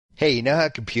Hey, you know how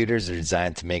computers are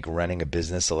designed to make running a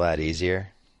business a lot easier?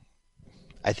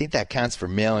 I think that counts for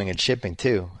mailing and shipping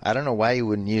too. I don't know why you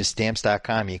wouldn't use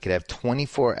Stamps.com. You could have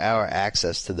 24-hour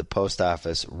access to the post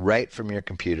office right from your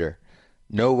computer.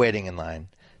 No waiting in line.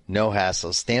 No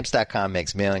hassle. Stamps.com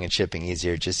makes mailing and shipping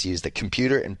easier. Just use the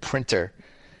computer and printer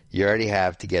you already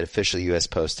have to get official U.S.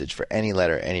 postage for any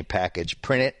letter, any package.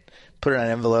 Print it, put it on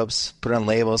envelopes, put it on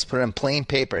labels, put it on plain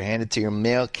paper, hand it to your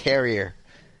mail carrier.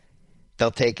 They'll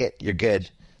take it. You're good.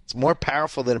 It's more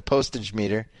powerful than a postage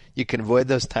meter. You can avoid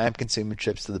those time-consuming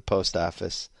trips to the post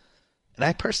office. And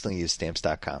I personally use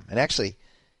Stamps.com. And actually,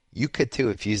 you could too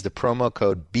if you use the promo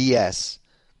code BS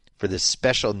for this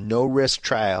special no-risk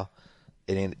trial.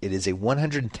 It is a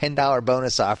 $110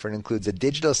 bonus offer. It includes a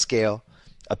digital scale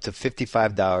up to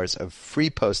 $55 of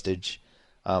free postage.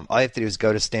 All you have to do is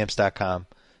go to Stamps.com,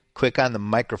 click on the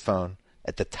microphone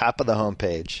at the top of the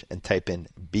homepage, and type in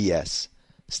BS.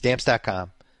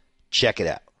 Stamps.com. Check it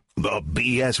out. The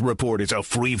BS Report is a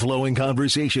free-flowing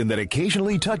conversation that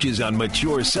occasionally touches on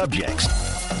mature subjects.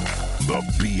 The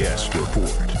BS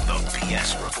Report. The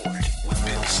BS Report with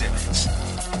Bill Simmons.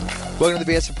 Welcome to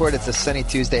the BS Report. It's a sunny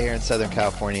Tuesday here in Southern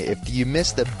California. If you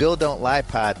missed the Bill Don't Lie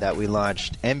pod that we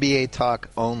launched, NBA talk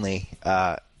only,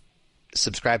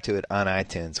 subscribe to it on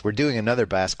iTunes. We're doing another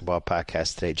basketball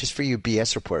podcast today just for you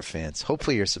BS Report fans.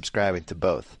 Hopefully you're subscribing to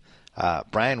both.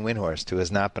 Brian Windhorst, who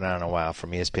has not been on in a while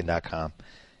from ESPN.com,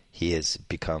 he has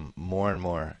become more and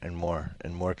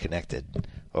more connected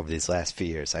over these last few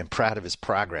years. I'm proud of his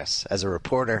progress as a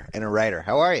reporter and a writer.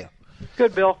 How are you?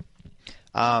 Good, Bill.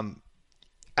 I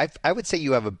would say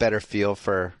you have a better feel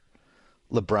for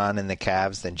LeBron and the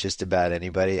Cavs than just about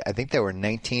anybody. I think they were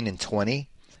 19-20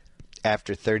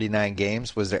 after 39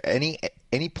 games. Was there any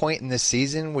point in this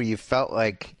season where you felt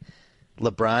like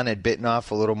LeBron had bitten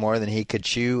off a little more than he could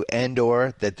chew, and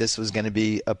or that this was going to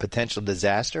be a potential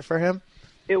disaster for him?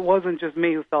 It wasn't just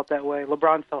me who felt that way.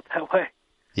 LeBron felt that way.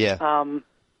 Yeah.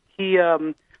 He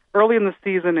early in the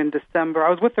season in December,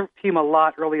 I was with the team a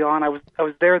lot early on. I was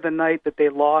there the night that they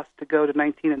lost to go to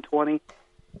 19-20,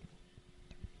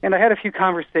 and I had a few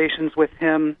conversations with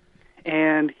him,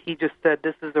 and he just said,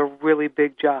 "This is a really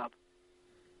big job."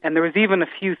 And there was even a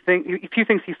few things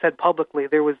he said publicly.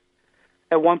 There was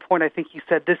at one point, I think he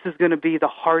said, "This is going to be the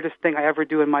hardest thing I ever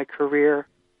do in my career."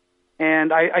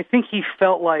 And I think he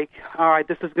felt like, all right,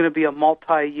 this is going to be a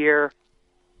multi-year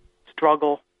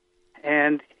struggle.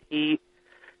 And he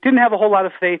didn't have a whole lot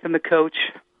of faith in the coach.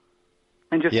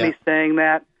 And just me saying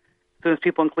that, as soon as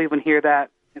people in Cleveland hear that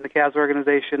in the Cavs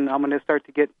organization, I'm going to start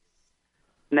to get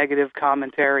negative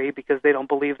commentary because they don't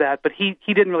believe that. But he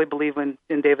didn't really believe in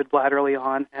David Blatt early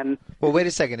on. And well, wait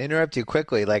a second, interrupt you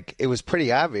quickly. Like, it was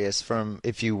pretty obvious from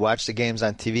if you watch the games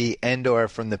on TV and or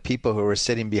from the people who were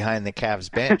sitting behind the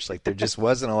Cavs bench, like there just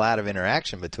wasn't a lot of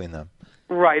interaction between them.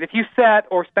 Right. If you sat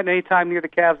or spent any time near the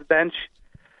Cavs bench,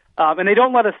 and they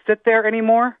don't let us sit there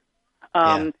anymore,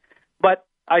 but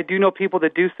I do know people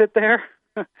that do sit there,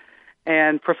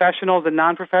 and professionals and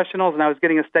non-professionals, and I was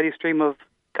getting a steady stream of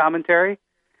commentary.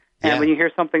 And when you hear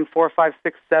something 4, 5,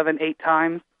 6, 7, 8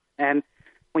 times, and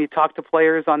when you talk to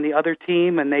players on the other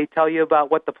team and they tell you about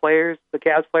what the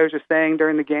Cavs players are saying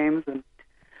during the games. And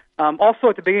also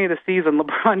at the beginning of the season,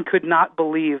 LeBron could not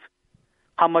believe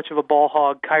how much of a ball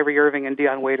hog Kyrie Irving and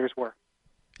Deion Waiters were.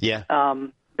 Yeah.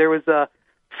 There was a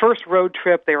first road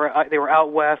trip. They were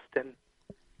out west, and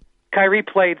Kyrie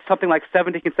played something like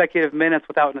 70 consecutive minutes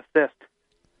without an assist.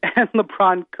 And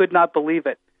LeBron could not believe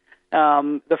it.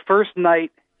 The first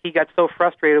night, he got so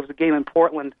frustrated, it was a game in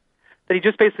Portland, that he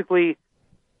just basically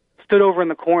stood over in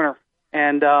the corner.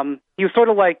 And he was sort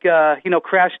of like,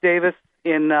 Crash Davis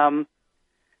in, when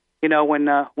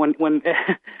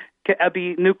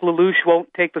Ebby Nuke Lelouch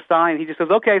won't take the sign. He just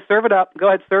says, "Okay, serve it up. Go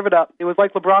ahead, serve it up." It was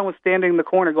like LeBron was standing in the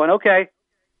corner going, "Okay,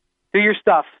 do your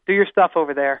stuff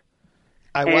over there."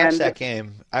 I watched that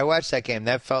game.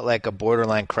 That felt like a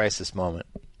borderline crisis moment.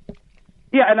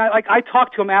 Yeah, and I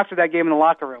talked to him after that game in the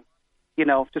locker room,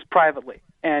 just privately.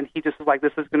 And he just was like,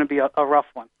 "This is going to be a rough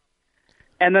one."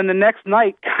 And then the next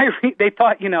night, Kyrie, they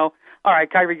thought, all right,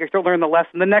 Kyrie, you're still learning the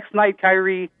lesson. The next night,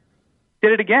 Kyrie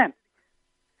did it again.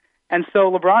 And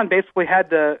so LeBron basically had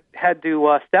to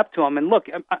step to him. And look,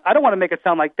 I don't want to make it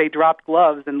sound like they dropped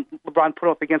gloves and LeBron put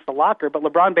him up against the locker, but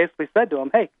LeBron basically said to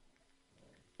him, "Hey,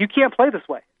 you can't play this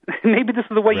way. Maybe this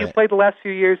is the way you played the last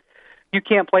few years. You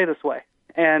can't play this way."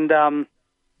 And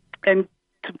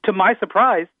to my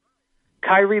surprise,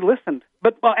 Kyrie listened.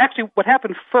 But actually, what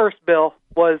happened first, Bill,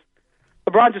 was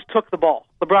LeBron just took the ball.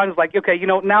 LeBron was like, "Okay,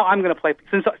 now I'm going to play.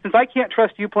 Since I can't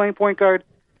trust you playing point guard,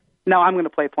 now I'm going to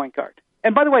play point guard."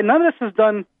 And by the way, none of this was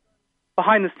done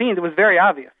behind the scenes. It was very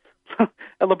obvious.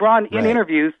 LeBron in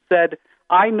interviews said,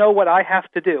 I know what I have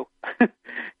to do.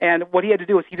 And what he had to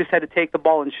do was he just had to take the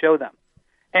ball and show them.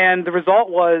 And the result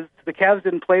was the Cavs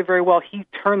didn't play very well. He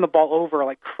turned the ball over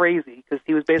like crazy because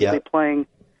he was basically playing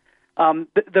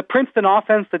the Princeton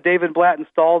offense that David Blatt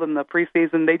installed in the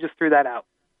preseason. They just threw that out.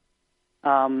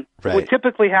 What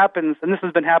typically happens, and this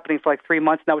has been happening for like 3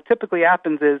 months now, what typically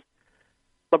happens is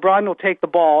LeBron will take the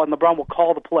ball and LeBron will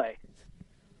call the play.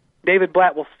 David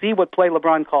Blatt will see what play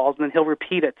LeBron calls, and then he'll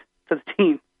repeat it to the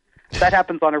team. That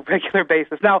happens on a regular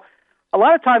basis. Now, a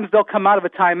lot of times they'll come out of a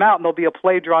timeout and there'll be a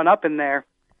play drawn up in there,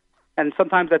 and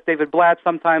sometimes that's David Blatt,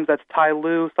 sometimes that's Ty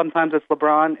Lue, sometimes it's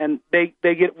LeBron, and they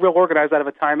get real organized out of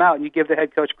a timeout, and you give the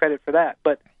head coach credit for that.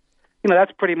 But,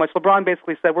 that's pretty much, LeBron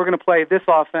basically said, we're going to play this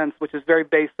offense, which is very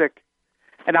basic,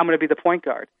 and I'm going to be the point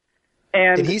guard.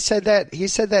 And he said that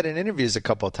in interviews a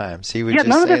couple of times. He would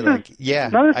just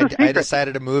say, I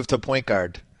decided to move to point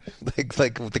guard.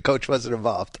 like the coach wasn't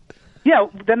involved. Yeah,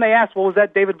 then they asked, well, was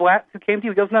that David Blatt who came to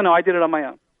you? He goes, no, I did it on my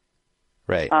own.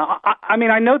 Right.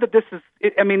 I know that this is,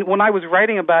 when I was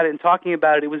writing about it and talking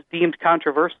about it, it was deemed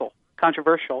controversial.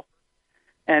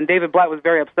 And David Blatt was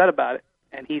very upset about it,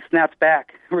 and he snapped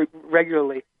back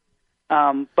regularly.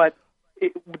 But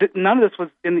none of this was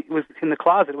in the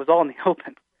closet. It was all in the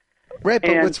open. Right,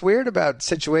 but what's weird about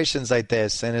situations like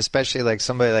this, and especially like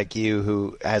somebody like you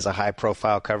who has a high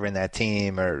profile covering that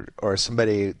team, or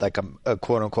somebody like a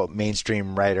quote unquote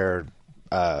mainstream writer,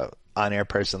 on air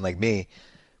person like me,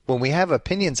 when we have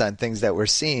opinions on things that we're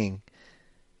seeing,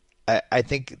 I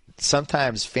think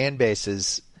sometimes fan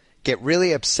bases get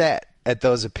really upset at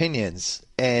those opinions,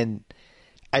 and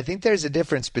I think there's a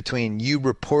difference between you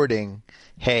reporting,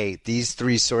 hey, these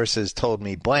 3 sources told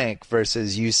me blank,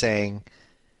 versus you saying,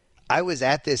 I was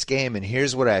at this game and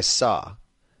here's what I saw.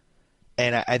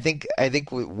 And I think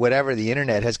whatever, the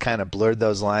internet has kind of blurred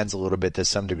those lines a little bit to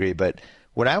some degree. But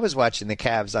when I was watching the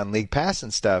Cavs on League Pass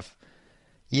and stuff,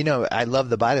 I love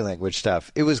the body language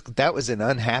stuff. That was an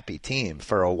unhappy team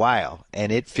for a while,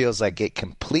 and it feels like it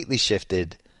completely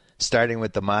shifted, starting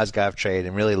with the Mozgov trade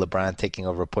and really LeBron taking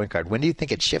over a point guard. When do you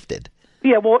think it shifted?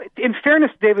 Yeah, well, in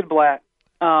fairness, David Blatt,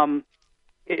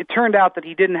 it turned out that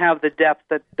he didn't have the depth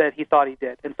that he thought he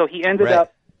did. And so he ended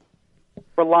up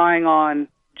relying on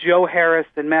Joe Harris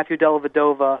and Matthew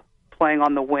Dellavedova playing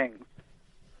on the wings.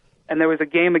 And there was a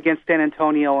game against San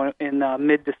Antonio in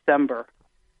mid-December.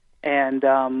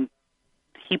 And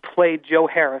he played Joe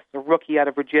Harris, a rookie out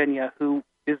of Virginia, who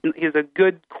is a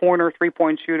good corner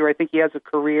three-point shooter. I think he has a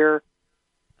career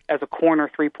as a corner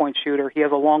three-point shooter. He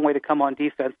has a long way to come on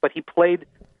defense. But he played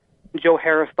Joe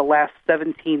Harris the last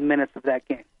 17 minutes of that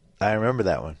game. I remember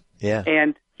that one. Yeah.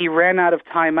 And he ran out of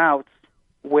timeouts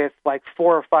with like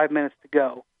 4 or 5 minutes to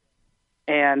go.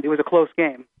 And it was a close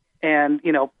game. And,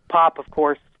 Pop, of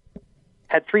course,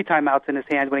 had 3 timeouts in his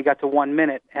hand when he got to 1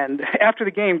 minute. And after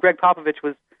the game, Greg Popovich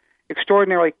was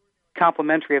extraordinarily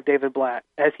complimentary of David Blatt,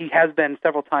 as he has been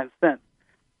several times since.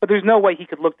 But there's no way he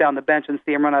could look down the bench and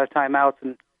see him run out of timeouts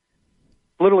and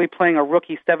literally playing a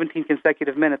rookie 17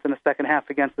 consecutive minutes in the second half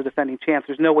against the defending champs.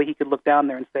 There's no way he could look down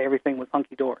there and say everything was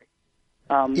hunky-dory.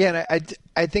 And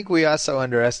I think we also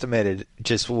underestimated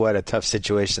just what a tough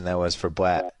situation that was for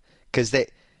Blatt, because they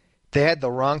had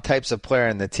the wrong types of player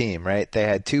in the team, right? They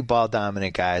had 2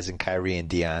 ball-dominant guys in Kyrie and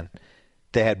Dion.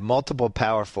 They had multiple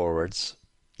power forwards.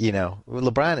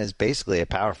 LeBron is basically a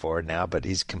power forward now, but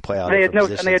he can play all different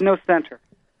positions. And they had no center.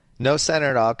 No center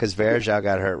at all, because Varejao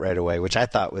got hurt right away, which I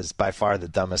thought was by far the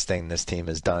dumbest thing this team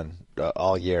has done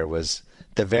all year, was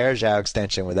the Varejao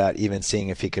extension without even seeing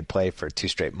if he could play for 2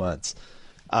 straight months.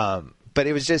 But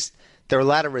it was just, there were a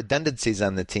lot of redundancies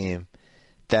on the team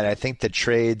that I think the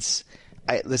trades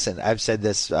listen, I've said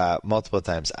this multiple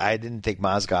times. I didn't think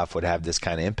Mozgov would have this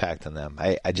kind of impact on them.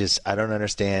 I don't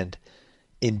understand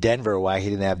in Denver why he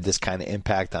didn't have this kind of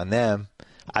impact on them.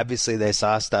 Obviously, they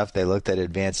saw stuff. They looked at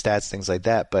advanced stats, things like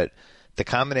that. But the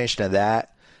combination of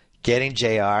that, getting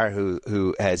JR,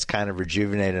 who has kind of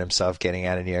rejuvenated himself getting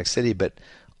out of New York City, but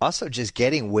also just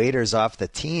getting waiters off the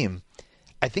team,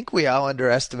 I think we all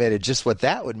underestimated just what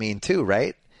that would mean too,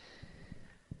 right?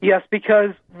 Yes,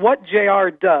 because what JR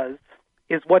does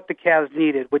is what the Cavs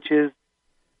needed, which is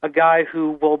a guy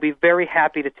who will be very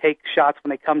happy to take shots when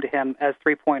they come to him as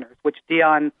three-pointers, which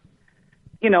Dion,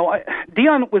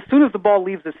 as soon as the ball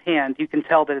leaves his hand, you can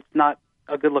tell that it's not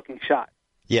a good-looking shot.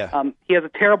 Yeah. He has a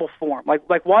terrible form.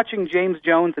 Like watching James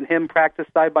Jones and him practice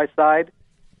side by side,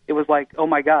 it was like, oh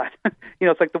my God.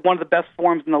 It's like one of the best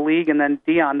forms in the league, and then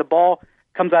Dion, the ball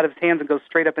comes out of his hands and goes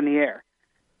straight up in the air.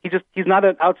 He's not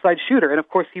an outside shooter, and of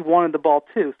course he wanted the ball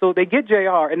too. So they get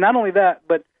JR, and not only that,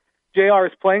 but JR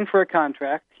is playing for a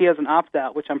contract. He has an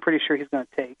opt-out, which I'm pretty sure he's going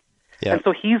to take. Yeah. And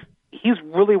so he's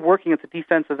really working at the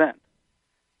defensive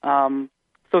end.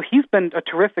 So he's been a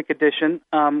terrific addition.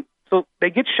 So they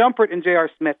get Shumpert and J.R.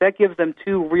 Smith. That gives them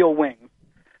two real wings.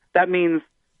 That means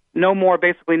no more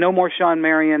Sean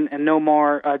Marion and no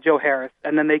more Joe Harris.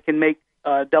 And then they can make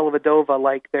Dellavedova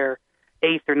like their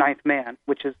 8th or 9th man,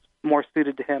 which is more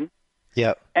suited to him.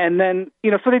 Yep. And then,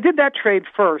 so they did that trade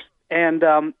first. And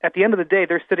at the end of the day,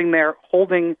 they're sitting there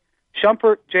holding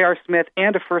Shumpert, J.R. Smith,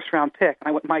 and a first-round pick. And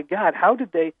I went, my God, how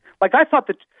did they? Like, I thought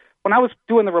that when I was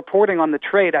doing the reporting on the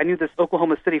trade, I knew this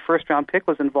Oklahoma City first-round pick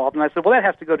was involved. And I said, well, that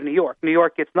has to go to New York. New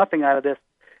York gets nothing out of this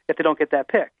if they don't get that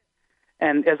pick.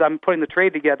 And as I'm putting the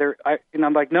trade together,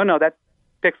 I'm like, no, that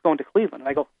pick's going to Cleveland. And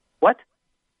I go, what?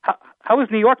 How is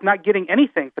New York not getting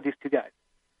anything for these two guys?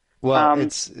 Well,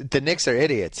 it's the Knicks are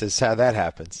idiots. Is how that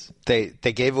happens. They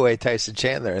gave away Tyson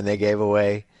Chandler, and they gave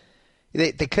away.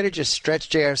 They could have just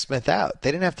stretched J.R. Smith out.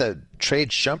 They didn't have to trade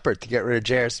Shumpert to get rid of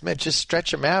J.R. Smith. Just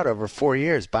stretch him out over 4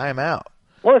 years. Buy him out.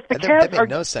 Well, if the Cavs that made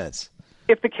no sense.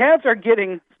 If the Cavs are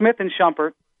getting Smith and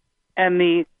Shumpert, and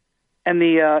the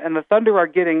Thunder are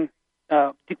getting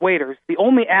Waiters, the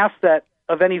only asset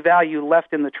of any value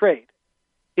left in the trade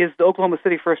is the Oklahoma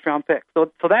City first-round pick.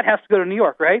 So that has to go to New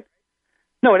York, right?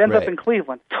 No, it ends up in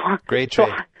Cleveland. Great trade.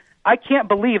 So I can't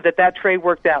believe that trade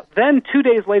worked out. Then 2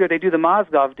 days later, they do the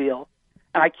Mozgov deal,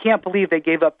 and I can't believe they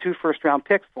gave up 2 first-round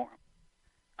picks for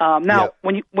him. Now,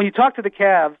 when you talk to the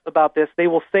Cavs about this, they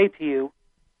will say to you,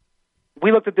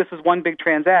 we looked at this as one big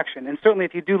transaction, and certainly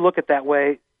if you do look at it that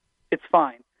way, it's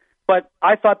fine. But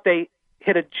I thought they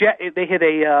hit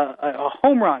a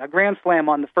home run, a grand slam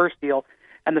on the first deal,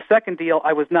 and the second deal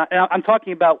I was not. And I'm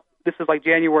talking about this is like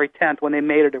January 10th when they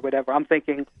made it or whatever. I'm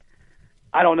thinking,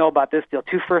 I don't know about this deal.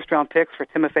 2 first-round picks for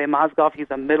Timofey Mozgov. He's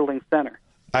a middling center.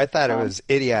 I thought it was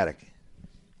idiotic.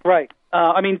 Right.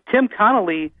 Tim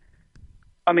Connolly.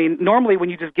 Normally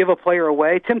when you just give a player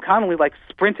away, Tim Connolly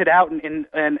sprinted out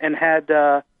and had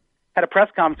a press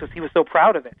conference because he was so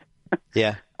proud of it.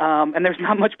 Yeah. And there's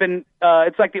not much been.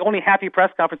 It's like the only happy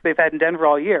press conference they've had in Denver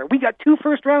all year. We got 2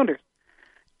 first-rounders,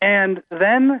 and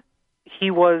then he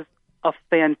was a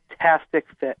fantastic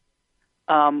fit.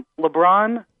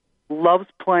 LeBron loves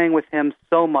playing with him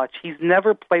so much. He's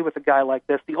never played with a guy like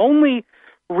this. The only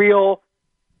real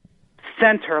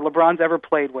center LeBron's ever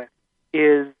played with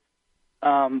is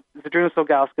Zdrunas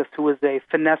Ilgauskas, who was a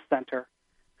finesse center,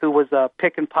 who was a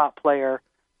pick and pop player,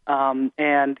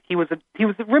 and he was a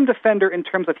rim defender in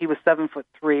terms of he was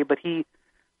 7'3", but he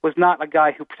was not a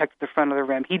guy who protected the front of the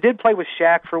rim. He did play with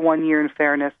Shaq for 1 year, in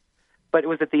fairness, but it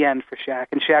was at the end for Shaq,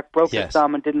 and Shaq broke his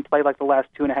thumb and didn't play the last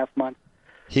 2.5 months.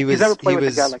 He's never played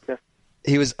with a guy like this.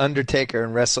 He was Undertaker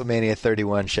in WrestleMania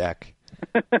 31, Shaq.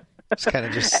 Just kind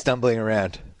of just stumbling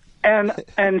around. And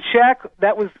Shaq,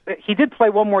 he did play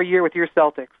 1 more year with your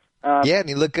Celtics. And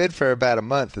he looked good for about a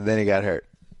month, and then he got hurt.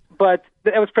 But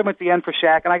that was pretty much the end for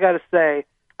Shaq. And I got to say,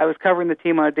 I was covering the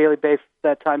team on a daily basis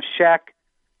at that time. Shaq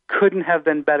couldn't have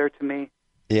been better to me.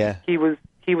 Yeah, he was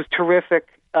terrific.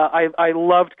 I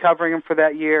loved covering him for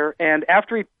that year. And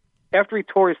after he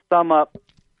tore his thumb up,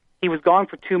 he was gone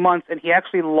for 2 months, and he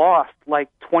actually lost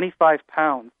 25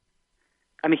 pounds.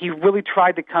 He really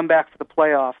tried to come back for the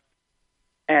playoffs,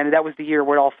 and that was the year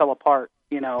where it all fell apart.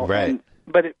 Right.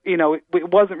 But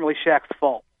it wasn't really Shaq's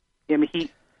fault.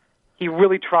 He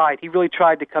really tried. He really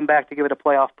tried to come back to give it a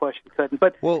playoff push and couldn't.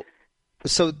 But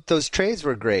so those trades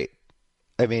were great.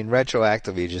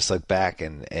 Retroactively, you just look back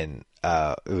and it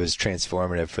was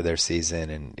transformative for their season,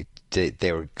 and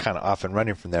they were kind of off and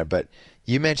running from there. But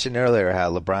you mentioned earlier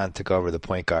how LeBron took over the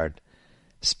point guard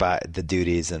spot, the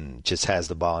duties, and just has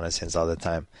the ball in his hands all the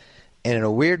time. And in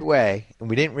a weird way, and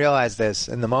we didn't realize this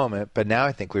in the moment, but now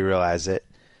I think we realize it,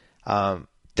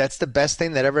 that's the best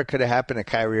thing that ever could have happened to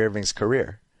Kyrie Irving's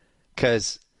career.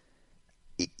 Because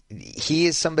he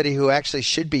is somebody who actually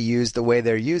should be used the way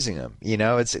they're using him.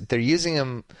 They're using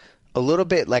him a little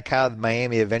bit like how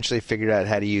Miami eventually figured out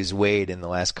how to use Wade in the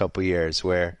last couple of years,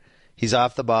 where he's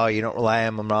off the ball, you don't rely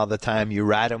on him all the time, you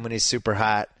ride him when he's super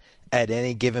hot. At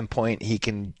any given point, he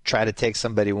can try to take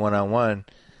somebody one-on-one.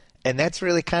 And that's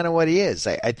really kind of what he is.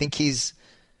 I think he's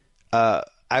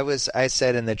I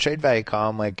said in the trade value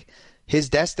column, his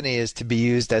destiny is to be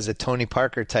used as a Tony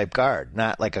Parker type guard,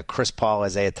 not like a Chris Paul,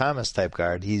 Isaiah Thomas type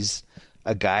guard. He's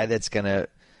a guy that's going to,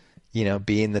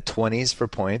 be in the 20s for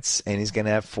points, and he's going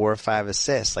to have 4 or 5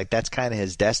 assists. That's kind of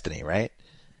his destiny, right?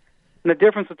 And the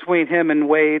difference between him and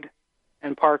Wade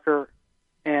and Parker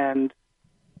and,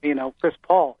 Chris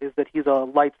Paul is that he's a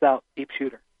lights-out deep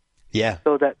shooter. Yeah.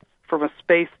 So that from a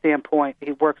space standpoint,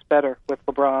 he works better with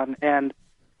LeBron. And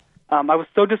I was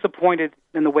so disappointed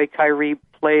in the way Kyrie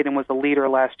played and was a leader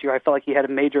last year. I felt like he had a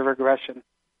major regression.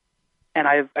 and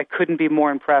I couldn't be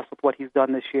more impressed with what he's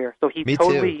done this year. So he Me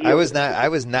totally too. I was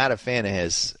not a fan of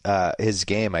his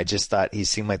game. I just thought he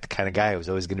seemed like the kind of guy who was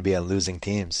always going to be on losing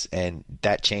teams, and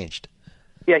that changed.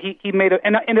 Yeah, he made it,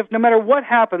 and if no matter what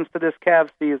happens to this Cavs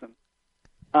season,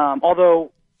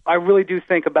 although I really do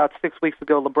think about 6 weeks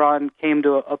ago LeBron came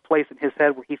to a place in his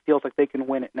head where he feels like they can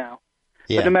win it now.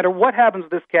 Yeah. But no matter what happens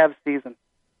with this Cavs season,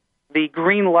 the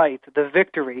green light, the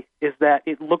victory, is that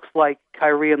it looks like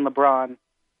Kyrie and LeBron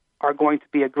are going to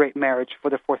be a great marriage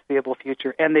for the foreseeable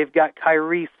future. And they've got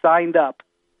Kyrie signed up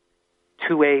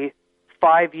to a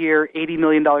 5-year, $80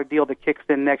 million deal that kicks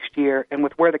in next year. And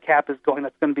with where the cap is going,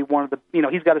 that's going to be one of the,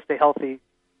 he's got to stay healthy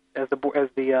as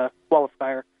the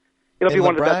qualifier. It'll be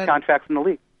one of the best contracts in the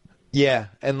league. Yeah,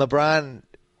 and LeBron,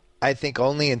 I think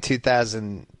only in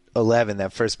 2011,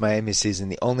 that first Miami season,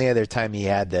 the only other time he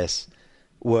had this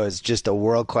was just a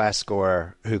world-class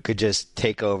scorer who could just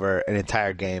take over an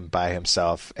entire game by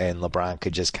himself, and LeBron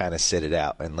could just kind of sit it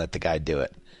out and let the guy do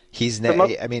it.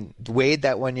 Wade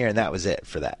that 1 year, and that was it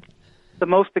for that. The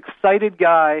most excited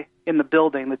guy in the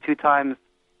building the 2 times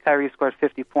Kyrie scored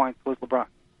 50 points was LeBron.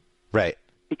 Right.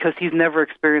 Because he's never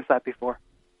experienced that before.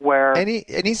 And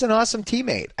he's an awesome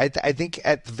teammate. I think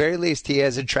at the very least he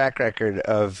has a track record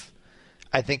of,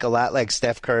 I think, a lot like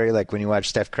Steph Curry, like when you watch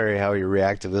Steph Curry, how he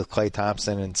reacted with Klay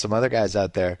Thompson and some other guys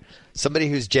out there. Somebody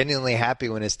who's genuinely happy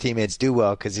when his teammates do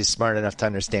well because he's smart enough to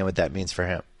understand what that means for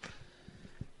him.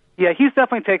 Yeah, he's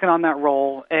definitely taken on that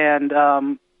role, and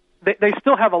they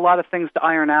still have a lot of things to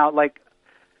iron out. Like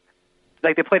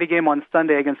they played a game on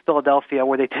Sunday against Philadelphia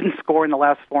where they didn't score in the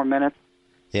last 4 minutes.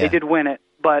 Yeah. They did win it,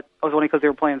 but it was only because they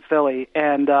were playing Philly.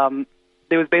 And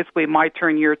it was basically my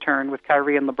turn, your turn with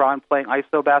Kyrie and LeBron playing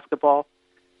ISO basketball,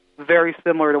 very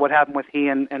similar to what happened with he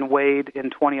and Wade in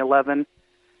 2011.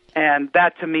 And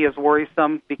that, to me, is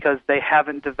worrisome because they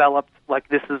haven't developed, like,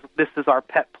 this is our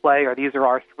pet play, or these are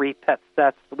our 3 pet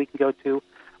sets that we can go to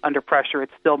under pressure.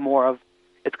 It's still more of,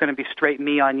 it's going to be straight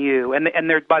me on you. And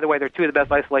they're, by the way, they're 2 of the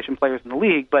best isolation players in the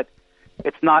league, but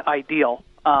it's not ideal.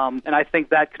 And I think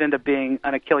that could end up being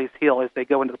an Achilles heel as they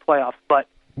go into the playoffs. But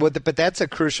that's a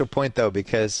crucial point, though,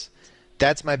 because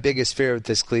that's my biggest fear with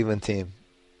this Cleveland team.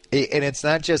 And it's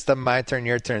not just the my turn,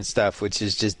 your turn stuff, which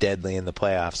is just deadly in the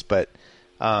playoffs, but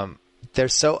they're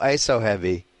so ISO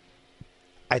heavy.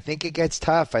 I think it gets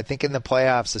tough. I think in the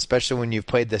playoffs, especially when you've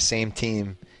played the same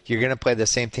team, you're going to play the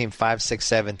same team 5, 6,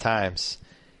 7 times.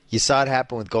 You saw it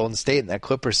happen with Golden State in that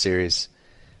Clippers series.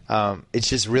 It's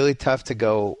just really tough to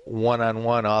go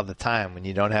one-on-one all the time when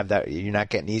you don't have that. You're not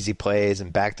getting easy plays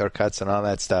and backdoor cuts and all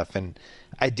that stuff. And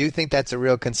I do think that's a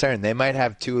real concern. They might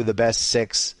have 2 of the best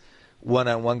 6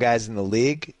 one-on-one guys in the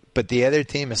league, but the other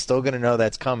team is still going to know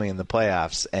that's coming in the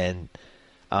playoffs. And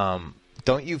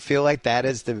don't you feel like that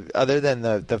is other than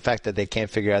the fact that they can't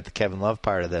figure out the Kevin Love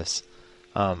part of this,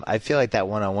 I feel like that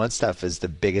one-on-one stuff is the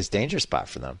biggest danger spot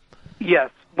for them. Yes.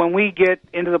 When we get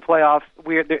into the playoffs,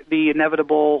 the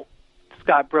inevitable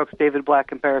Scott Brooks, David Blatt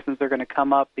comparisons are going to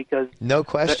come up because no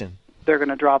question they're going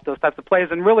to drop those types of plays.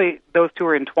 And really, those 2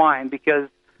 are entwined because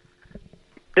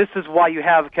this is why you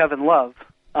have Kevin Love,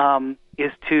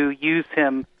 is to use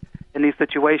him in these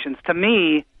situations. To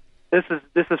me, this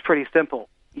is pretty simple.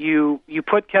 You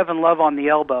put Kevin Love on the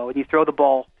elbow and you throw the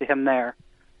ball to him there,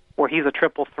 where he's a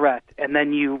triple threat, and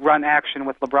then you run action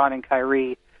with LeBron and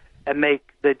Kyrie and make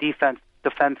the defense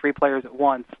defend 3 players at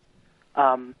once.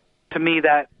 To me,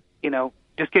 that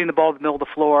just getting the ball to the middle of the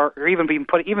floor, or even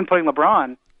putting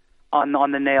LeBron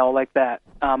on the nail like that.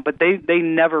 But they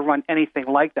never run anything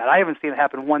like that. I haven't seen it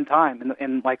happen one time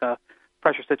in like a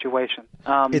pressure situation.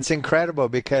 It's incredible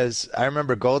because I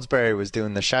remember Goldsberry was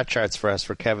doing the shot charts for us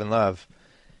for Kevin Love,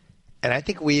 and I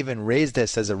think we even raised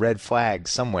this as a red flag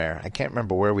somewhere. I can't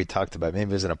remember where we talked about it.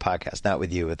 Maybe it was in a podcast, not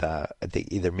with you, with I think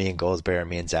either me and Goldsberry or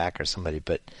me and Zach or somebody,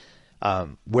 but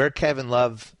where Kevin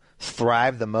Love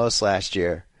thrived the most last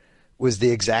year was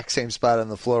the exact same spot on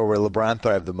the floor where LeBron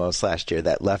thrived the most last year,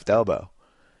 that left elbow.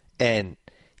 And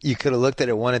you could have looked at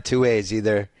it one of 2 ways.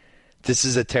 Either this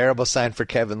is a terrible sign for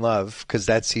Kevin Love because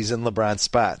he's in LeBron's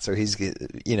spot, so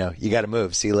you got to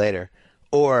move, see you later.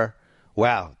 Or,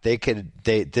 wow,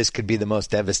 this could be the most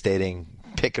devastating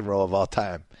pick and roll of all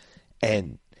time.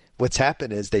 And what's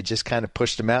happened is they just kind of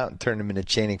pushed him out and turned him into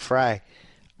Channing Frye.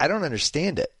 I don't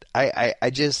understand it. I've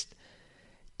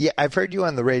heard you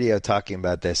on the radio talking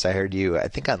about this. I heard you, I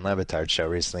think, on Le Batard's show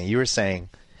recently. You were saying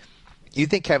you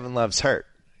think Kevin Love's hurt.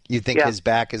 You think his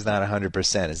back is not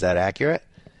 100%. Is that accurate?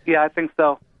 Yeah, I think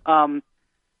so.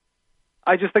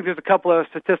 I just think there's a couple of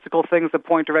statistical things that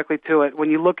point directly to it. When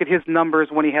you look at his numbers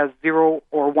when he has 0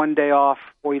 or 1 day off,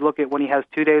 or you look at when he has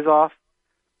 2 days off,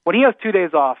 when he has 2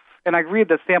 days off, and I agree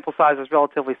the sample size is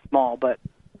relatively small, but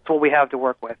it's what we have to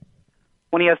work with.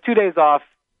 When he has 2 days off,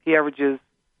 he averages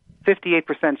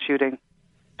 58% shooting,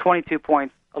 22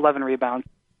 points, 11 rebounds.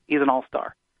 He's an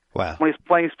all-star. Wow. When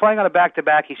he's playing on a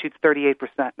back-to-back, he shoots 38%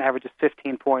 and averages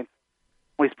 15 points.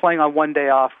 When he's playing on 1 day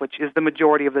off, which is the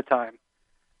majority of the time,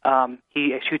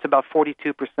 he shoots about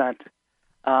 42%,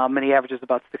 and he averages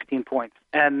about 16 points.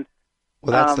 And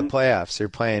well, that's the playoffs. You're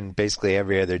playing basically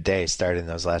every other day starting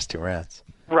those last 2 rounds.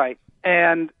 Right.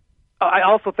 And I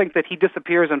also think that he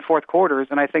disappears in fourth quarters,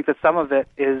 and I think that some of it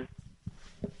is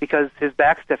because his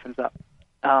back stiffens up.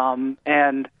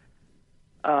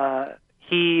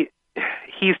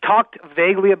 He's talked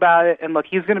vaguely about it, and look,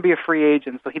 he's going to be a free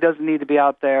agent, so he doesn't need to be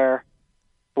out there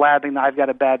blabbing that I've got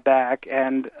a bad back.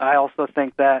 And I also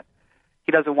think that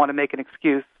he doesn't want to make an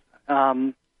excuse.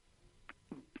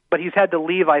 But he's had to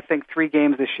leave, I think, 3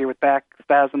 games this year with back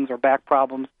spasms or back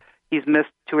problems. He's missed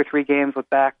 2 or 3 games with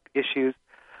back issues.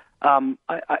 I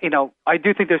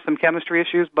do think there's some chemistry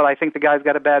issues, but I think the guy's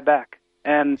got a bad back.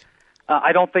 And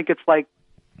I don't think it's like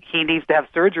he needs to have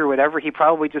surgery or whatever. He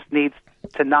probably just needs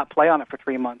to not play on it for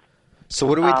 3 months. So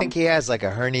what do we think he has, like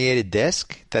a herniated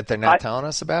disc that they're not telling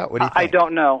us about? What do you think? I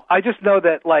don't know. I just know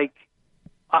that, like,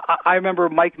 I remember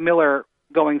Mike Miller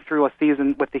going through a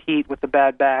season with the Heat with the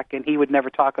bad back, and he would never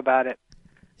talk about it.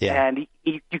 Yeah. And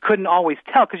you couldn't always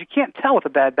tell, because you can't tell with a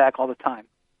bad back all the time.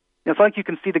 It's like you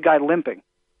can see the guy limping.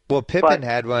 Well, Pippen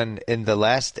had one in the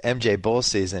last MJ Bull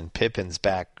season. Pippen's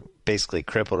back basically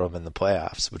crippled him in the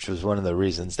playoffs, which was one of the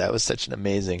reasons that was such an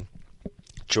amazing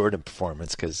Jordan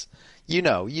performance, because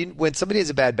when somebody has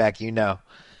a bad back,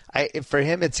 for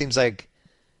him it seems like,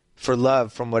 for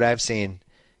Love, from what I've seen,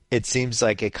 it seems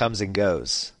like it comes and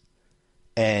goes.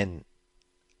 And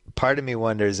part of me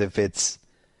wonders if it's,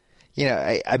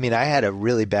 I had a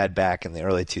really bad back in the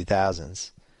early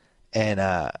 2000s, and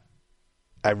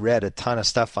I read a ton of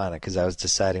stuff on it because I was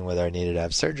deciding whether I needed to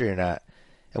have surgery or not.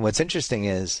 And what's interesting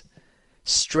is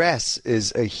stress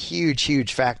is a huge,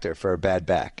 huge factor for a bad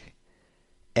back.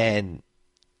 And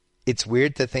it's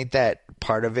weird to think that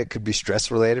part of it could be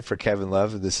stress-related for Kevin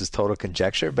Love. This is total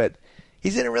conjecture, but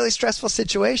he's in a really stressful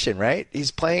situation, right?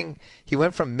 He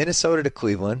went from Minnesota to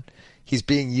Cleveland. He's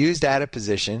being used out of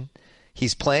position.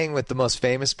 He's playing with the most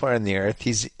famous player on the earth.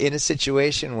 He's in a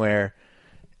situation where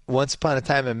once upon a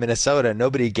time in Minnesota,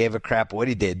 nobody gave a crap what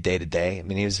he did day to day. I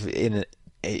mean, he was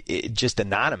just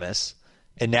anonymous.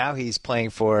 And now he's playing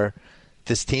for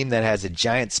this team that has a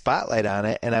giant spotlight on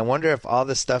it. And I wonder if all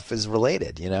this stuff is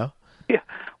related, Yeah.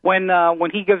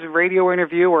 When he gives a radio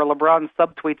interview or LeBron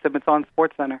subtweets him, it's on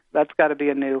SportsCenter. That's got to be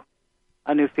a new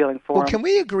feeling for him. Well, can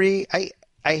we agree?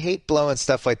 I hate blowing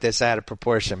stuff like this out of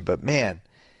proportion, but man,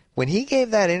 when he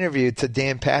gave that interview to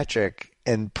Dan Patrick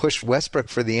and pushed Westbrook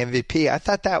for the MVP, I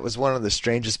thought that was one of the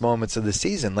strangest moments of the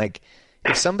season. Like,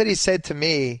 if somebody said to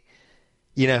me,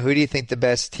 who do you think the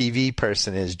best TV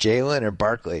person is, Jalen or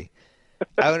Barkley?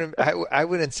 I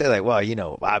wouldn't say like,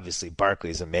 well, obviously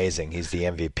Barkley's amazing. He's the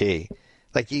MVP.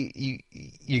 Like,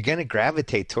 you're going to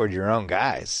gravitate toward your own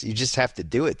guys. You just have to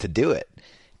do it to do it.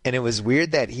 And it was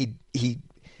weird that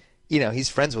he's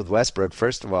friends with Westbrook,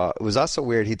 first of all. It was also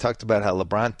weird he talked about how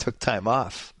LeBron took time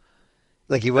off.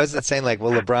 Like, he wasn't saying like,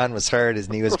 well, LeBron was hurt, his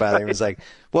knee was bothering him. He was like,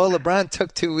 well, LeBron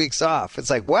took 2 weeks off. It's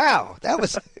like, wow, that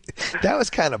was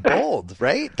kind of bold,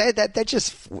 right? I thought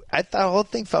the whole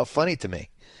thing felt funny to me.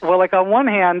 Well, like, on one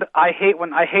hand, I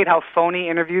hate how phony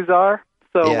interviews are.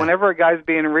 So whenever a guy's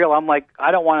being real, I'm like,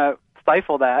 I don't want to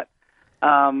stifle that.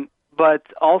 But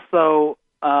also,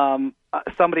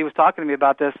 somebody was talking to me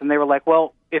about this, and they were like,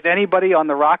 well, if anybody on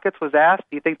the Rockets was asked,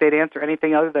 do you think they'd answer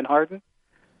anything other than Harden?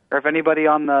 Or if anybody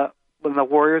when the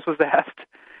Warriors was asked?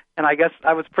 And I guess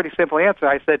I was a pretty simple answer.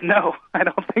 I said, no, I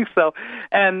don't think so.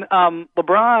 And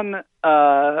LeBron,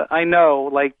 I know,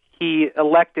 like, he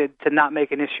elected to not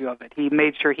make an issue of it. He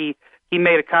made sure he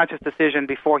made a conscious decision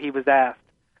before he was asked,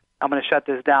 I'm going to shut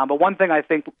this down. But one thing I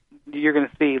think you're going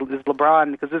to see is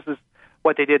LeBron, because this is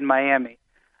what they did in Miami.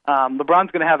 LeBron's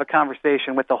going to have a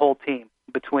conversation with the whole team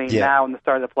between now and the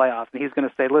start of the playoffs, and he's going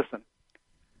to say, listen,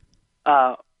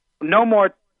 no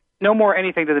more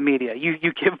anything to the media. You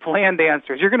give bland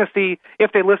answers. You're going to see,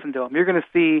 if they listen to him, you're going to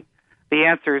see the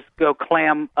answers go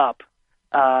clam up.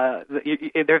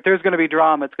 If there's going to be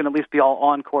drama, it's going to at least be all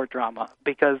on-court drama,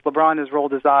 because LeBron has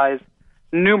rolled his eyes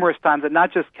numerous times, and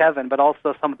not just Kevin, but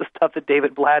also some of the stuff that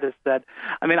David Blatt has said.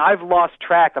 I mean, I've lost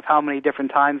track of how many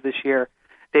different times this year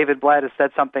David Blatt has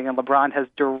said something, and LeBron has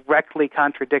directly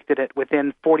contradicted it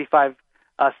within 45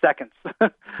 seconds.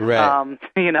 Right.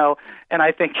 And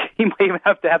I think he may even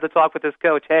have to have the talk with his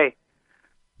coach. Hey,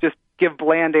 just give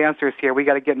bland answers here. We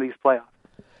got to get into these playoffs.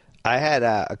 I had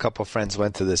a couple friends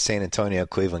went to the San Antonio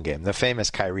Cleveland game, the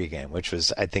famous Kyrie game, which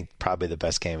was, I think, probably the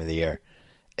best game of the year.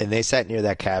 And they sat near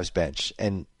that Cavs bench.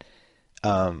 And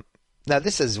now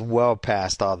this is well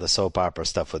past all the soap opera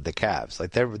stuff with the Cavs.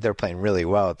 Like they're playing really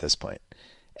well at this point.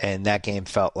 And that game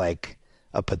felt like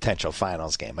a potential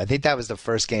finals game. I think that was the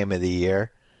first game of the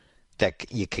year that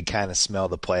you could kind of smell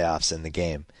the playoffs in the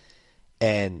game.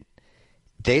 And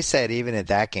they said even at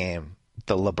that game,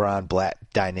 the LeBron Blatt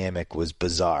dynamic was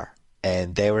bizarre.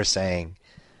 And they were saying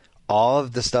all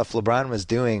of the stuff LeBron was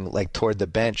doing, like toward the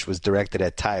bench, was directed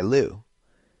at Ty Lue.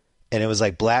 And it was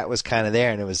like Blatt was kind of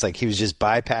there, and it was like he was just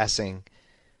bypassing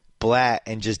Blatt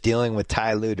and just dealing with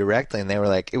Ty Lue directly. And they were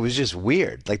like, it was just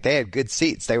weird. Like they had good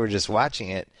seats. They were just watching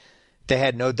it. They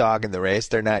had no dog in the race.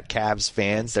 They're not Cavs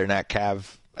fans. They're not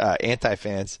Cav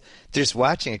anti-fans. They're just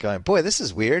watching it going, boy, this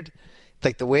is weird.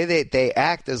 Like the way they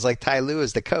act is like Ty Lue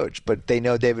is the coach, but they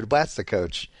know David Blatt's the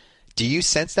coach. Do you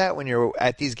sense that when you're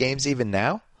at these games even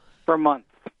now? For months.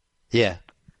 Yeah.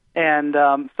 And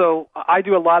so I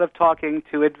do a lot of talking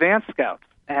to advanced scouts.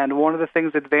 And one of the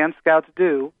things advanced scouts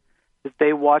do is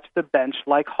they watch the bench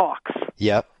like hawks.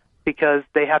 Yep. Because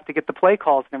they have to get the play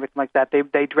calls and everything like that.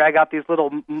 They drag out these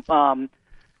little,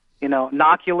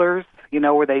 noculars,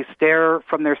 where they stare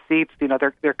from their seats.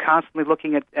 They're constantly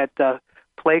looking at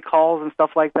play calls and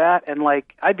stuff like that. And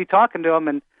like I'd be talking to them,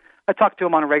 and I talk to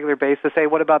them on a regular basis. Hey,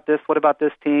 what about this? What about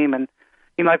this team? And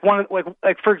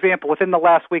for example, within the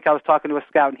last week, I was talking to a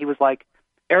scout, and he was like,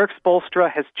 Eric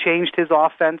Spoelstra has changed his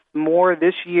offense more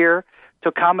this year to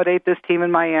accommodate this team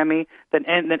in Miami than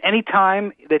any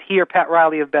time that he or Pat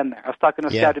Riley have been there. I was talking to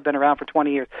a scout who'd been around for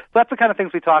 20 years. So that's the kind of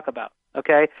things we talk about,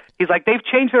 okay? He's like, they've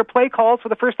changed their play calls for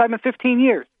the first time in 15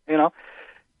 years,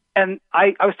 And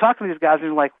I was talking to these guys, and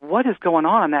they're like, what is going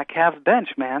on that Cavs bench,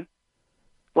 man?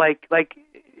 Like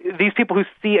these people who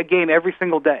see a game every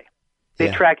single day.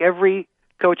 They track every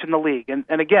coach in the league.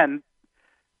 And again,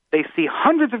 they see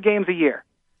hundreds of games a year.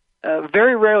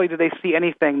 Very rarely do they see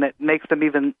anything that makes them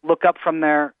even look up from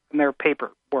their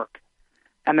paperwork.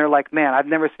 And they're like, man, I've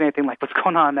never seen anything like what's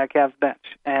going on in that Cavs bench.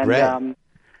 And right.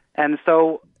 And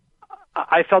so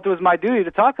I felt it was my duty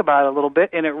to talk about it a little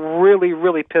bit, and it really,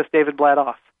 really pissed David Blatt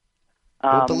off.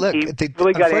 But look, he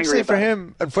really got angry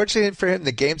unfortunately for him,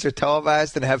 the games are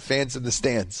televised and have fans in the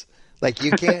stands. Like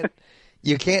you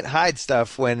can't hide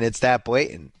stuff when it's that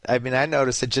blatant. I mean, I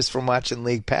noticed it just from watching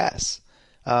League Pass.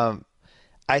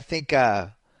 I think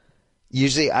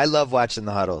usually I love watching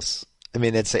the huddles. I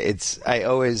mean, I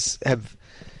always have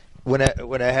when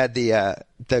I had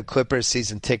the Clippers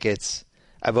season tickets,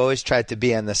 I've always tried to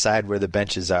be on the side where the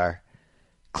benches are,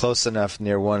 close enough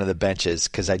near one of the benches,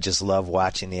 because I just love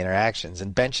watching the interactions.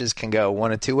 And benches can go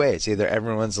one of two ways: either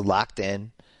everyone's locked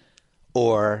in,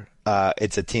 or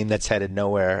it's a team that's headed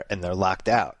nowhere and they're locked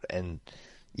out. And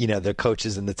the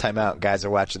coaches in the timeout, guys are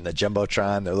watching the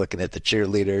Jumbotron, they're looking at the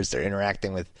cheerleaders, they're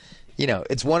interacting with,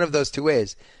 it's one of those two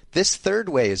ways. This third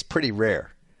way is pretty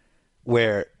rare,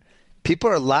 where people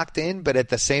are locked in, but at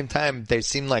the same time, they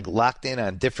seem like locked in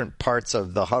on different parts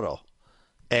of the huddle.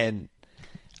 And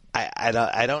I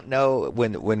don't know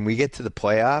when we get to the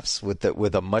playoffs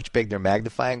with a much bigger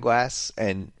magnifying glass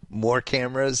and more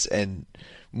cameras and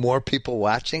more people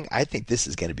watching, I think this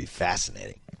is going to be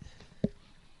fascinating.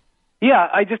 Yeah,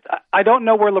 I don't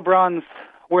know where LeBron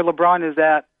is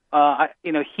at.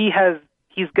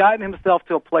 He's gotten himself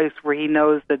to a place where he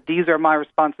knows that these are my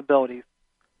responsibilities.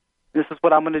 This is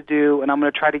what I'm going to do, and I'm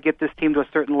going to try to get this team to a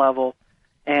certain level.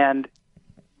 And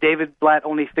David Blatt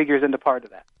only figures into part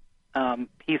of that.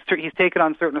 He's taken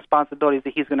on certain responsibilities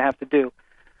that he's going to have to do.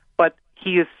 But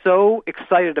he is so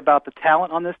excited about the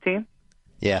talent on this team.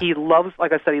 Yeah. He loves,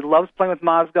 like I said, he loves playing with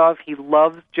Mozgov. He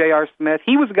loves J.R. Smith.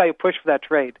 He was the guy who pushed for that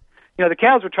trade. The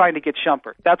Cavs were trying to get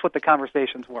Shumpert. That's what the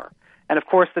conversations were. And, of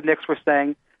course, the Knicks were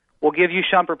saying, we'll give you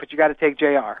Shumpert, but you got to take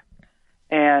J.R.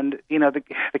 And, the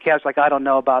Cavs were like, I don't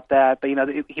know about that. But,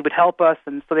 he would help us.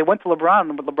 And so they went to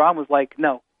LeBron, but LeBron was like,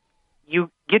 no,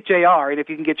 you get J.R., and if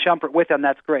you can get Shumpert with him,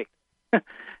 that's great.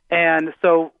 And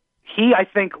so he, I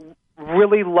think,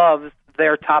 really loves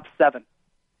their top seven.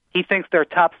 He thinks their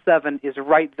top seven is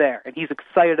right there, and he's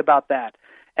excited about that.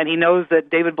 And he knows that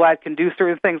David Blatt can do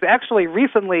certain things. Actually,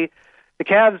 recently, the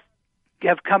Cavs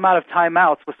have come out of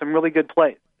timeouts with some really good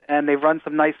plays, and they've run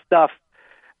some nice stuff.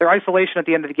 Their isolation at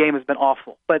the end of the game has been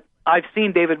awful, but I've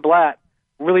seen David Blatt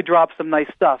really drop some nice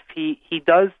stuff. He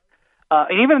does,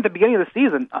 and even at the beginning of the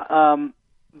season,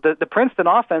 the Princeton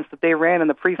offense that they ran in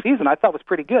the preseason I thought was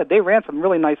pretty good. They ran some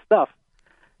really nice stuff.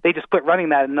 They just quit running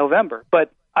that in November.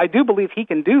 But I do believe he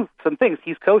can do some things.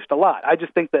 He's coached a lot. I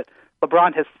just think that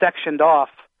LeBron has sectioned off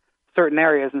certain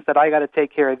areas and said, I got to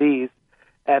take care of these.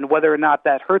 And whether or not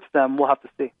that hurts them, we'll have to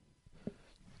see.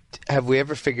 Have we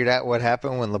ever figured out what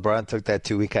happened when LeBron took that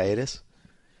 2-week hiatus?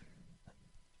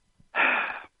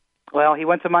 Well, he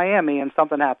went to Miami and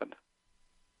something happened.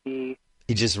 He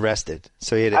just rested.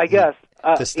 So he had. I guess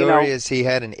the story is he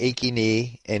had an achy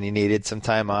knee and he needed some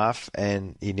time off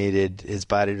and he needed his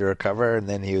body to recover, and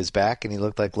then he was back and he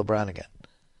looked like LeBron again.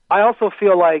 I also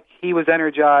feel like he was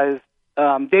energized.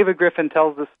 David Griffin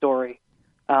tells this story.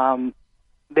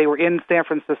 They were in San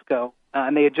Francisco,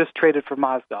 and they had just traded for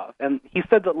Mozgov. And he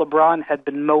said that LeBron had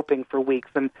been moping for weeks.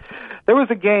 And there was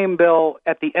a game, Bill,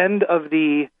 at the end of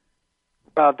the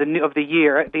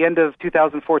year, at the end of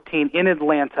 2014 in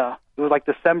Atlanta. It was like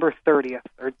December 30th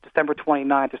or December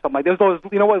 29th or something like that. It was,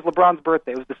 you know what, it was LeBron's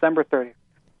birthday. It was December 30th.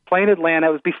 Playing Atlanta.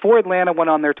 It was before Atlanta went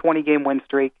on their 20-game win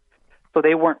streak. So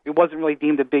it wasn't really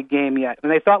deemed a big game yet.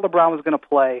 And they thought LeBron was going to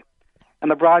play.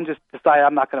 And LeBron just decided,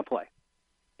 I'm not going to play.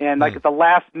 And like at the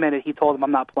last minute, he told him,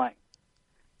 I'm not playing.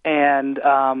 And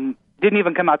didn't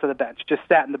even come out to the bench, just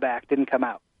sat in the back, didn't come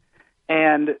out.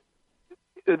 And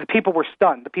the people were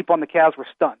stunned. The people on the Cavs were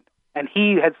stunned. And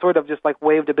he had sort of just like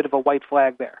waved a bit of a white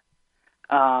flag there.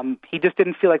 He just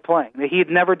didn't feel like playing. He had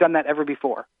never done that ever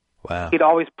before. Wow. He'd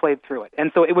always played through it.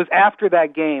 And so it was after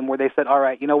that game where they said, all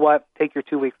right, you know what, take your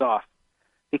 2 weeks off.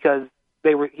 Because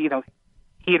they were, he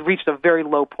had reached a very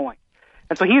low point.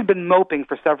 And so he had been moping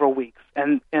for several weeks.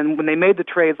 And when they made the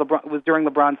trades, it was during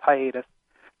LeBron's hiatus.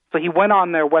 So he went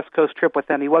on their West Coast trip with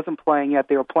them. He wasn't playing yet.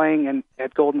 They were playing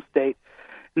at Golden State.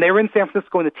 And they were in San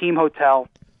Francisco in the team hotel.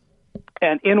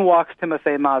 And in walks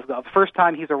Timofey Mozgov. First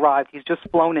time he's arrived. He's just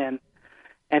flown in,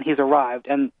 and he's arrived.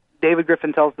 And David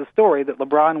Griffin tells the story that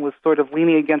LeBron was sort of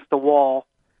leaning against the wall,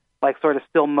 like sort of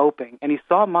still moping. And he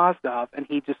saw Mozgov, and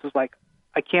he just was like,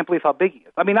 I can't believe how big he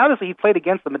is. I mean, obviously he played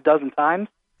against them a dozen times.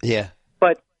 Yeah.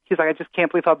 But he's like, I just can't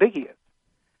believe how big he is.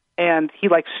 And he,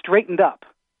 like, straightened up.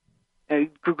 And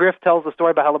Griff tells the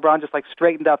story about how LeBron just, like,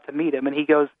 straightened up to meet him. And he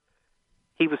goes,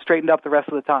 he was straightened up the rest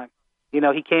of the time. You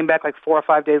know, he came back, like, 4 or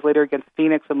 5 days later against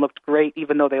Phoenix and looked great,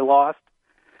 even though they lost.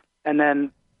 And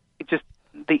then it just,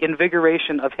 the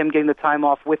invigoration of him getting the time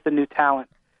off with the new talent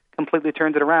completely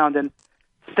turned it around. And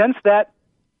since that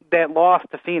loss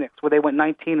to Phoenix, where they went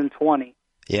 19-20,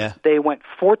 yeah, they went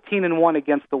 14-1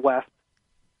 against the West.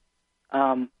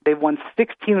 They've won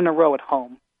 16 in a row at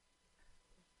home.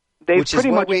 They've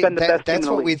pretty much been the best team in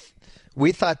the league.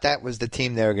 We thought that was the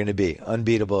team they were going to be,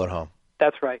 unbeatable at home.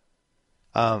 That's right.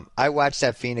 I watched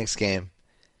that Phoenix game,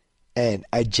 and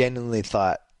I genuinely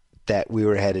thought that we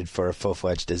were headed for a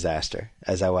full-fledged disaster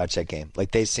as I watched that game.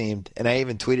 Like they seemed, and I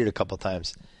even tweeted a couple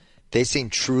times, they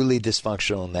seemed truly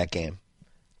dysfunctional in that game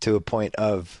to a point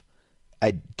of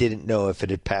I didn't know if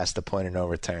it had passed the point of no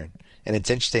return. And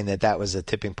it's interesting that was a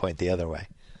tipping point the other way.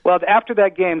 Well, after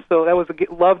that game, so that was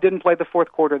Love didn't play the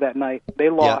fourth quarter that night. They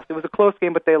lost. Yeah. It was a close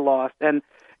game, but they lost. And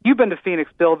you've been to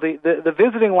Phoenix, Bill. The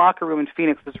visiting locker room in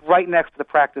Phoenix is right next to the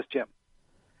practice gym.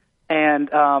 And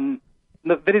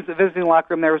the visiting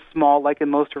locker room there was small, like in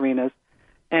most arenas.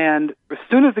 And as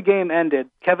soon as the game ended,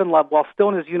 Kevin Love, while still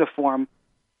in his uniform,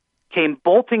 came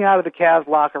bolting out of the Cavs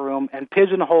locker room and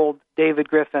pigeonholed David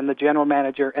Griffin, the general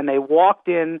manager, and they walked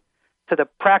in to the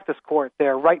practice court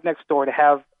there right next door to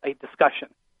have a discussion.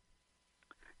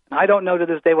 And I don't know to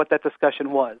this day what that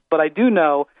discussion was, but I do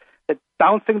know that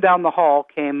bouncing down the hall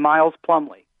came Miles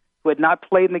Plumlee, who had not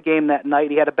played in the game that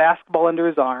night. He had a basketball under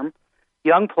his arm.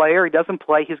 Young player, he doesn't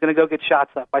play. He's going to go get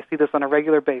shots up. I see this on a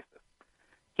regular basis.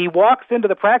 He walks into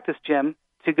the practice gym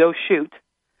to go shoot,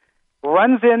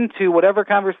 runs into whatever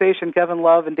conversation Kevin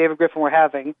Love and David Griffin were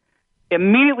having,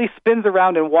 immediately spins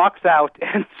around and walks out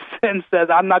and says,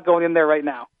 I'm not going in there right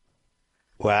now.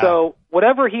 Wow. So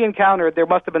whatever he encountered, there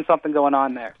must have been something going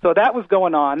on there. So that was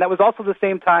going on. That was also the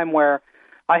same time where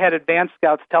I had advanced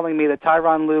scouts telling me that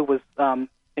Tyronn Lue was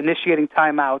initiating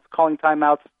timeouts, calling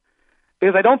timeouts,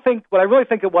 because what I really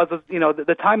think it was is,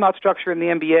 the timeout structure in the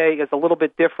NBA is a little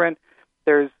bit different.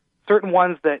 There's certain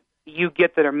ones that you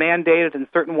get that are mandated and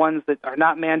certain ones that are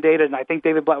not mandated, and I think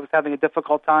David Blatt was having a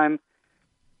difficult time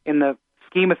in the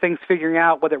scheme of things figuring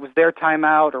out whether it was their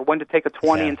timeout or when to take a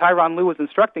 20, and Tyronn Lue was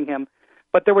instructing him.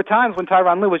 But there were times when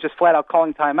Tyronn Lue was just flat out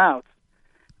calling timeouts.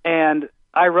 And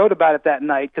I wrote about it that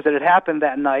night because it had happened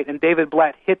that night, and David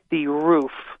Blatt hit the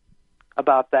roof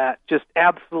about that, just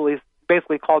absolutely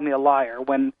basically called me a liar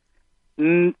when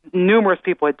numerous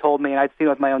people had told me, and I'd seen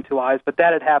it with my own two eyes, but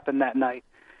that had happened that night.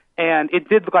 And it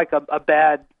did look like a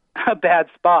bad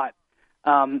spot.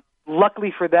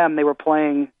 Luckily for them, they were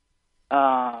playing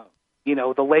the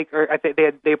Lakers. I think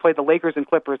they played the Lakers and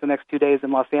Clippers the next 2 days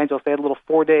in Los Angeles. They had a little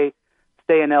 4-day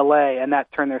stay in L.A., and that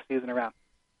turned their season around.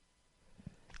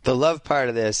 The Love part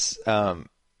of this,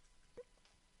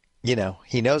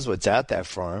 he knows what's out there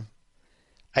for him.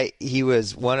 He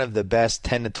was one of the best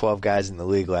 10 to 12 guys in the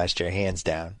league last year, hands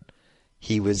down.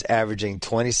 He was averaging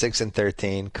 26 and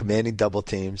 13, commanding double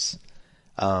teams.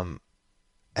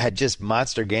 Had just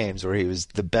monster games where he was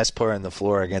the best player on the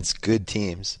floor against good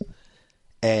teams.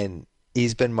 And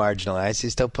he's been marginalized.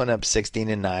 He's still putting up 16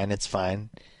 and 9. It's fine.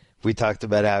 We talked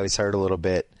about how he's hurt a little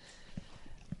bit.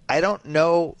 I don't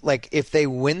know, if they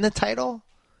win the title,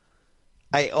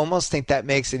 I almost think that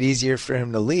makes it easier for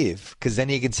him to leave, because then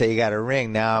he can say, you got a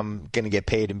ring, now I'm going to get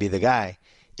paid and be the guy.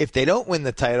 If they don't win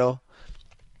the title,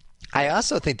 I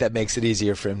also think that makes it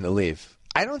easier for him to leave.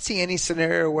 I don't see any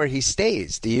scenario where he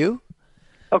stays. Do you?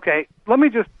 Okay, let me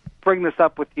just bring this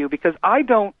up with you, because I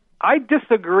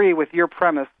disagree with your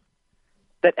premise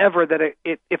that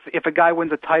if a guy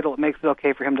wins a title, it makes it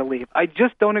okay for him to leave. I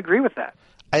just don't agree with that.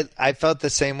 I felt the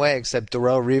same way, except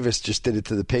Darrelle Revis just did it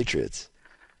to the Patriots.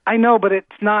 I know, but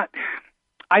it's not.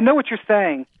 I know what you're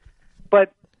saying,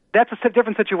 but that's a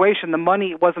different situation. The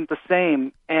money wasn't the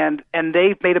same, and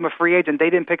they made him a free agent. They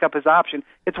didn't pick up his option.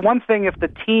 It's one thing if the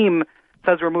team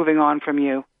says we're moving on from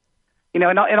you,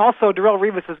 and also Darrelle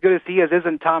Revis, as good as he is,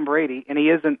 isn't Tom Brady, and he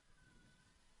isn't.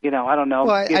 I don't know.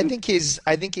 Well, I think he's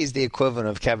the equivalent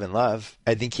of Kevin Love.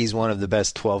 I think he's one of the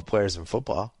best 12 players in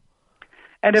football.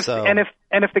 And if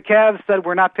the Cavs said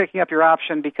we're not picking up your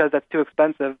option because that's too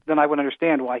expensive, then I would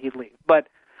understand why he'd leave. But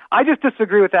I just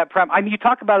disagree with that premise. You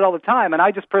talk about it all the time, and I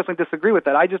just personally disagree with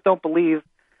that. I just don't believe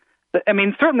that.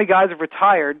 Certainly guys have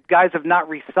retired, guys have not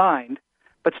re-signed,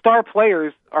 but star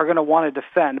players are going to want to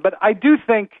defend. But I do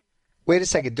think. Wait a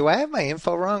second. Do I have my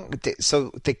info wrong?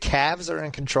 So the Cavs are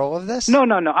in control of this? No.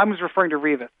 I was referring to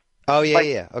Revis. Oh,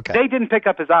 yeah. Okay. They didn't pick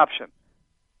up his option.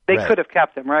 They could have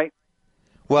kept him, right?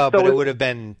 Well, but it would have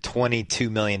been $22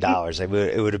 million.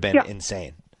 It would have been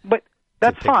insane. But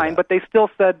that's fine, but they still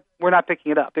said, we're not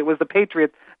picking it up. It was the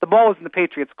Patriots. The ball was in the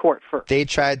Patriots' court first.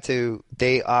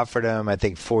 They offered him, I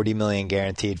think, $40 million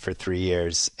guaranteed for 3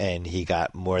 years, and he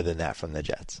got more than that from the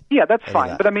Jets. Yeah, that's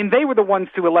fine. But, they were the ones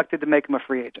who elected to make him a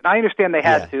free agent. I understand they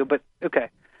had to, but okay.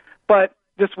 But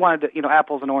just wanted to,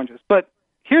 apples and oranges. But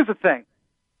here's the thing.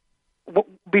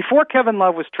 Before Kevin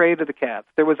Love was traded to the Cavs,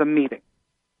 there was a meeting.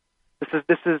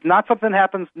 This is not something that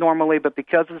happens normally, but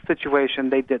because of the situation,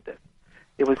 they did this.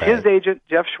 It was his agent,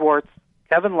 Jeff Schwartz,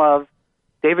 Kevin Love,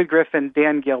 David Griffin,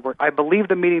 Dan Gilbert. I believe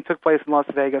the meeting took place in Las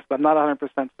Vegas, but I'm not 100%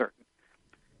 certain.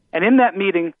 And in that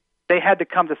meeting, they had to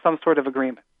come to some sort of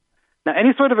agreement. Now,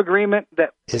 any sort of agreement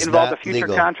that involved a future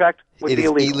contract would be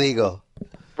illegal.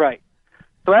 Right.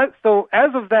 So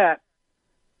as of that,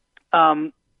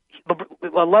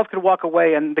 Love could walk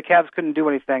away, and the Cavs couldn't do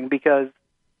anything because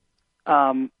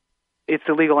it's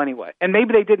illegal anyway. And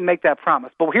maybe they didn't make that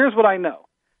promise. But here's what I know.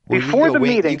 Before the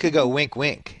meeting, you could go wink,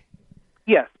 wink.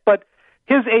 Yes, but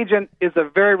his agent is a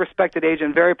very respected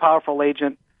agent, very powerful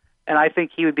agent, and I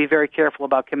think he would be very careful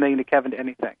about committing to Kevin to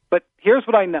anything. But here's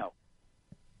what I know.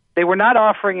 They were not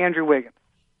offering Andrew Wiggins,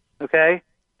 okay?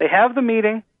 They have the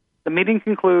meeting. The meeting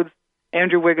concludes.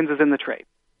 Andrew Wiggins is in the trade.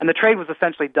 And the trade was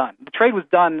essentially done. The trade was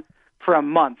done for a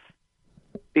month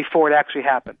before it actually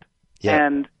happened. Yeah.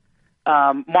 And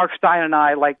Mark Stein and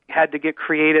I had to get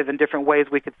creative in different ways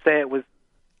we could say it was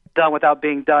done without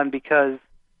being done because,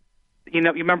 you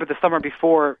remember the summer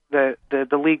before the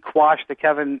league quashed the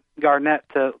Kevin Garnett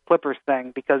to Clippers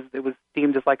thing because it was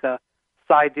deemed as like a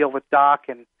side deal with Doc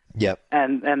and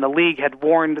the league had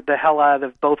warned the hell out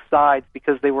of both sides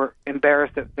because they were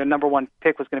embarrassed that their number one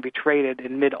pick was going to be traded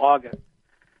in mid-August.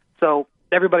 So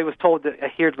everybody was told to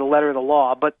adhere to the letter of the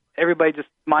law, but everybody just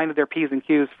minded their P's and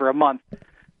Q's for a month.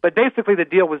 But basically the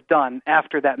deal was done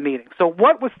after that meeting. So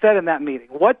what was said in that meeting?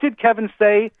 What did Kevin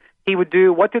say he would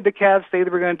do? What did the Cavs say they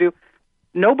were going to do?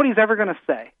 Nobody's ever going to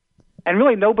say. And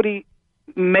really nobody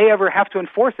may ever have to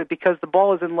enforce it because the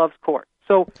ball is in Love's court.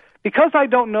 So because I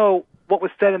don't know what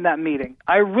was said in that meeting,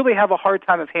 I really have a hard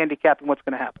time of handicapping what's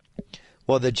going to happen.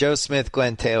 Well, the Joe Smith,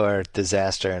 Glenn Taylor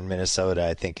disaster in Minnesota,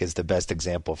 I think, is the best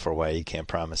example for why you can't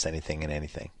promise anything in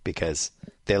anything because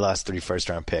they lost 3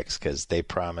 first-round picks because they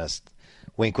promised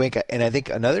wink, wink. And I think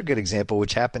another good example,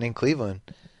 which happened in Cleveland,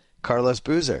 Carlos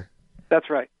Boozer. That's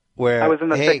right. Where, I was in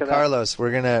the thick of that. Carlos,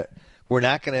 we're gonna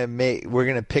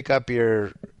pick up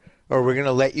we're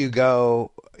gonna let you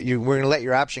go. We're gonna let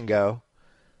your option go.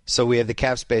 So we have the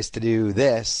cap space to do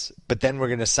this, but then we're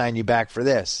gonna sign you back for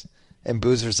this. And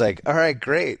Boozer's like, all right,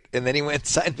 great. And then he went and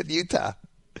signed with Utah.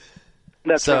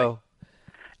 That's right.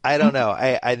 I don't know.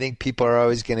 I think people are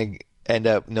always going to end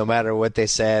up, no matter what they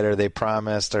said or they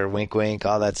promised or wink, wink,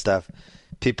 all that stuff,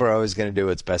 people are always going to do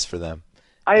what's best for them.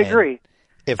 I agree.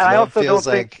 If And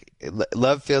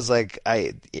Love feels like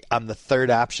I'm the third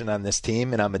option on this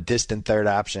team, and I'm a distant third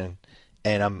option,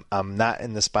 and I'm not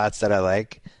in the spots that I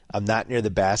like. I'm not near the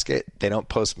basket. They don't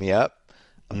post me up.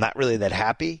 I'm not really that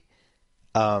happy.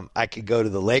 I could go to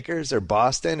the Lakers or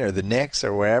Boston or the Knicks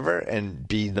or wherever and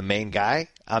be the main guy.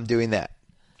 I'm doing that.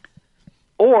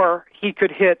 Or he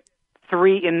could hit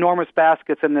 3 enormous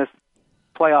baskets in this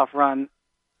playoff run,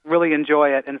 really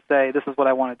enjoy it, and say, this is what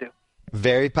I want to do.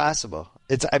 Very possible.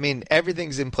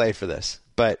 Everything's in play for this.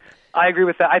 But I agree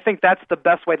with that. I think that's the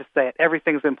best way to say it.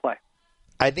 Everything's in play.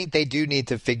 I think they do need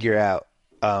to figure out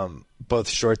both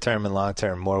short-term and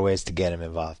long-term more ways to get him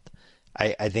involved.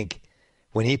 I think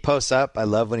when he posts up, I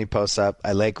love when he posts up.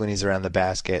 I like when he's around the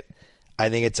basket. I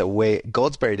think it's a way.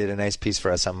 Goldsberry did a nice piece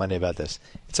for us on Monday about this.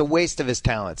 It's a waste of his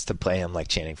talents to play him like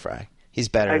Channing Frye. He's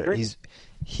better. I agree.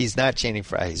 He's not Channing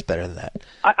Frye. He's better than that.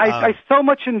 I so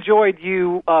much enjoyed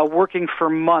you working for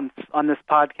months on this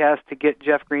podcast to get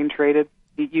Jeff Green traded.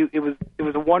 It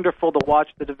was wonderful to watch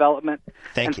the development.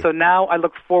 Thank you. So now I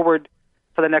look forward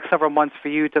for the next several months for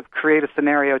you to create a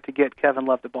scenario to get Kevin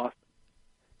Love to Boston.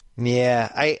 Yeah,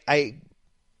 I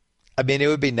mean, it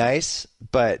would be nice,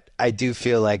 but I do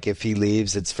feel like if he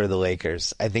leaves, it's for the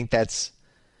Lakers. I think that's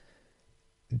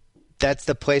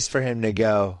the place for him to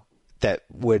go that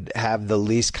would have the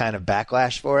least kind of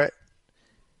backlash for it.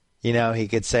 You know, he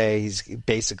could say he's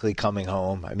basically coming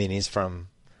home. I mean, he's from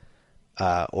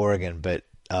Oregon, but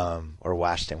or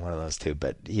Washington, one of those two.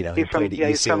 But he played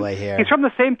at UCLA here. He's from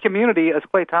the same community as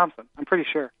Klay Thompson. I'm pretty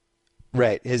sure.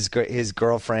 Right. His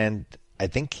girlfriend, I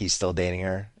think he's still dating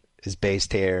her, is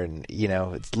based here, and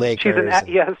it's Lakers.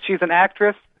 She's an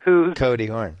actress who's Cody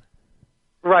Horn.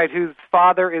 Right, whose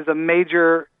father is a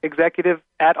major executive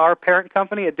at our parent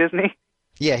company at Disney.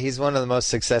 Yeah, he's one of the most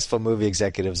successful movie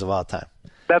executives of all time.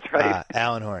 That's right.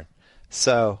 Alan Horn.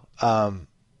 So,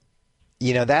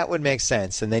 that would make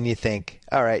sense. And then you think,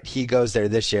 all right, he goes there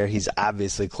this year. He's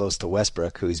obviously close to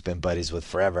Westbrook, who he's been buddies with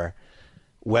forever.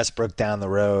 Westbrook down the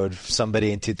road,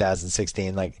 somebody in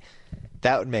 2016. Like,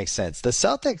 that would make sense. The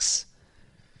Celtics,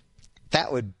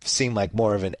 that would seem like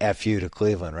more of an FU to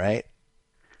Cleveland, right?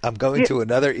 I'm going to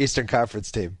another Eastern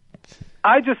Conference team.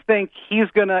 I just think he's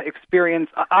going to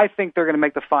experience – I think they're going to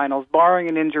make the finals. Barring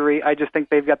an injury, I just think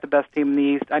they've got the best team in the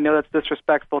East. I know that's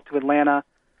disrespectful to Atlanta.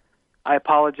 I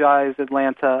apologize,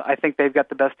 Atlanta. I think they've got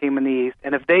the best team in the East.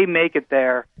 And if they make it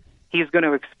there, he's going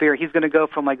to go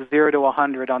from like 0 to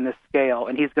 100 on this scale,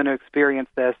 and he's going to experience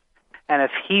this. And if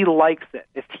he likes it,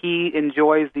 if he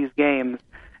enjoys these games,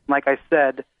 like I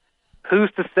said –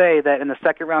 who's to say that in the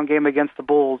second-round game against the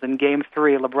Bulls, in Game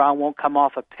 3, LeBron won't come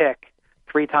off a pick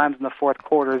 3 times in the fourth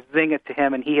quarter, zing it to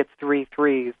him, and he hits 3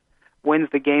 threes, wins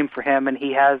the game for him, and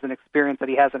he has an experience that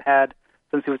he hasn't had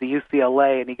since he was at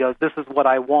UCLA, and he goes, this is what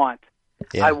I want.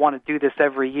 Yeah. I want to do this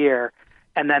every year.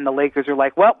 And then the Lakers are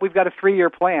like, well, we've got a 3-year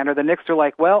plan. Or the Knicks are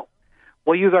like, well,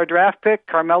 we'll use our draft pick,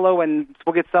 Carmelo, and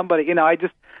we'll get somebody.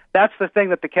 That's the thing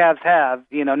that the Cavs have.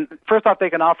 First off, they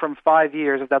can offer him 5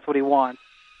 years if that's what he wants.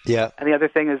 Yeah. And the other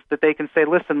thing is that they can say,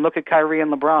 listen, look at Kyrie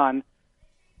and LeBron.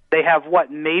 They have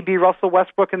maybe Russell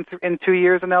Westbrook in 2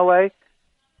 years in L.A.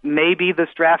 Maybe this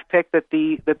draft pick that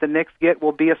the Knicks get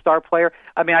will be a star player.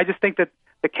 I mean, I just think that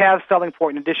the Cavs' selling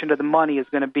point, in addition to the money, is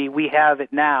going to be we have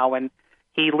it now, and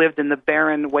he lived in the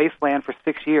barren wasteland for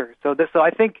 6 years. So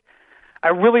I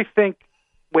really think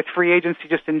with free agency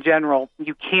just in general,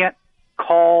 you can't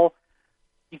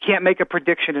make a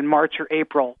prediction in March or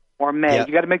April or May.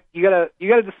 Yep. You got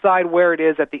to decide where it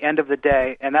is at the end of the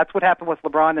day, and that's what happened with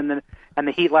LeBron and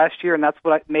the Heat last year, and that's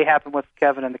what may happen with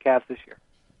Kevin and the Cavs this year.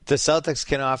 The Celtics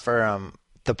can offer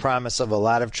the promise of a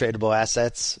lot of tradable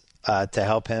assets to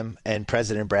help him, and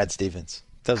President Brad Stevens.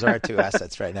 Those are our 2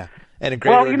 assets right now, and a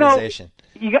great organization.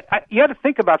 You got to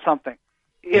think about something.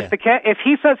 If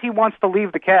he says he wants to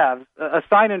leave the Cavs, a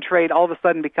sign and trade all of a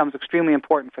sudden becomes extremely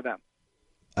important for them.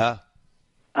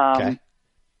 Okay.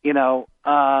 We're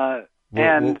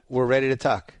ready to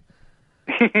talk.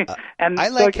 And I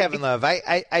like Kevin Love.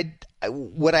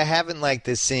 What I haven't liked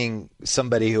is seeing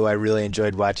somebody who I really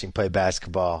enjoyed watching play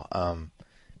basketball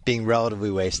being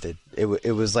relatively wasted. It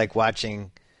was like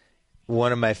watching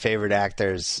one of my favorite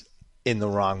actors in the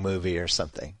wrong movie or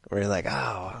something, where you're like,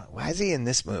 oh, why is he in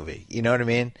this movie? You know what I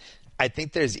mean? I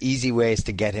think there's easy ways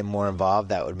to get him more involved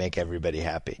that would make everybody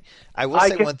happy. I will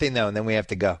say one thing, though, and then we have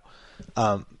to go.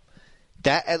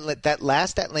 That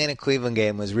last Atlanta-Cleveland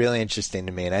game was really interesting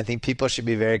to me, and I think people should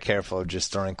be very careful of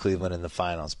just throwing Cleveland in the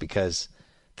finals, because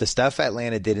the stuff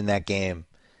Atlanta did in that game,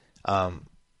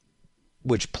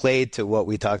 which played to what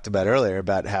we talked about earlier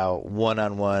about how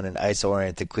one-on-one and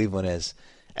ice-oriented Cleveland is,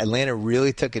 Atlanta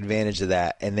really took advantage of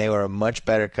that, and they were a much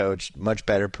better coached, much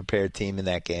better prepared team in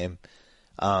that game.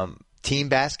 Team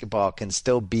basketball can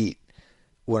still beat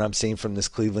what I'm seeing from this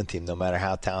Cleveland team, no matter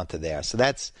how talented they are. So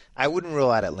I wouldn't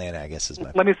rule out Atlanta, I guess, is my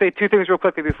point. Let me say two things real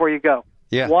quickly before you go.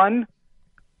 Yeah. One,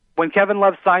 when Kevin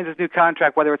Love signs his new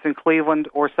contract, whether it's in Cleveland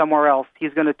or somewhere else,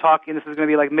 he's going to talk, and this is going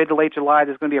to be like mid to late July,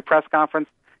 there's going to be a press conference.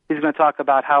 He's going to talk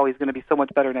about how he's going to be so much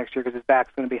better next year because his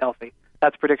back's going to be healthy.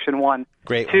 That's prediction one.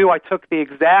 Great. Two, I took the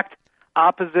exact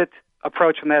opposite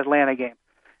approach from the Atlanta game.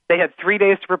 They had 3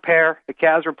 days to prepare. The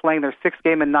Cavs were playing their sixth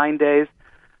game in 9 days.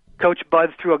 Coach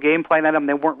Bud threw a game plan at them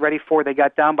they weren't ready for. They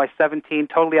got down by 17,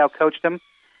 totally outcoached them.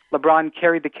 LeBron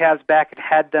carried the Cavs back and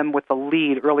had them with the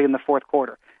lead early in the fourth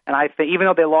quarter. And I think even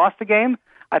though they lost the game,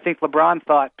 I think LeBron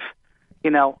thought,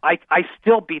 I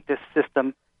still beat this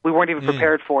system. We weren't even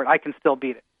prepared for it. I can still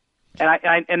beat it.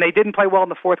 And they didn't play well in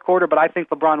the fourth quarter, but I think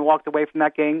LeBron walked away from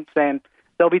that game saying,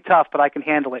 they'll be tough, but I can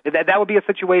handle it. That would be a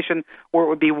situation where it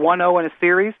would be 1-0 in a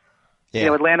series.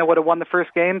 Yeah. Atlanta would have won the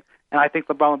first game, and I think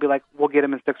LeBron would be like, we'll get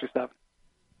him in 6 or 7.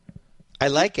 I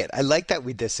like it. I like that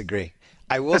we disagree.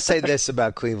 I will say this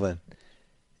about Cleveland.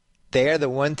 They are the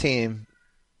one team.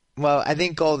 Well, I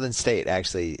think Golden State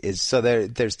actually is. So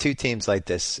there's two teams like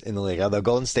this in the league, although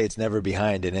Golden State's never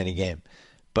behind in any game.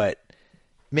 But,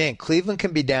 man, Cleveland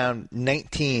can be down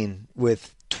 19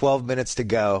 with 12 minutes to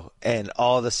go and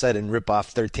all of a sudden rip off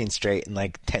 13 straight in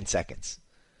like 10 seconds.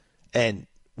 And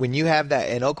when you have that,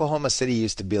 and Oklahoma City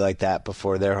used to be like that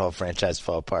before their whole franchise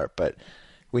fell apart, but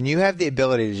when you have the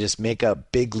ability to just make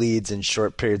up big leads in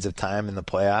short periods of time in the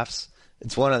playoffs,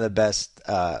 it's one of the best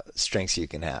strengths you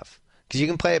can have. Because you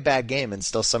can play a bad game and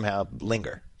still somehow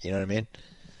linger. You know what I mean?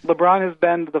 LeBron has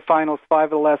been to the finals 5 of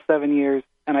the last 7 years,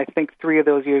 and I think 3 of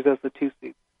those years as the 2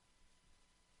 seed.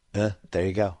 There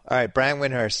you go. All right, Brian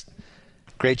Windhorst,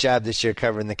 great job this year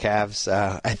covering the Cavs.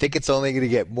 I think it's only going to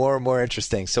get more and more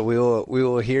interesting. So we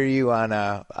will hear you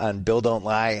on Bill Don't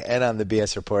Lie and on the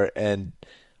BS Report. And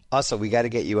also, we got to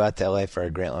get you out to LA for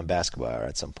a Grantland basketball hour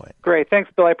at some point. Great.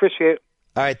 Thanks, Bill. I appreciate it.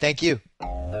 All right, thank you.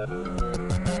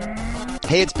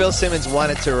 Hey, it's Bill Simmons.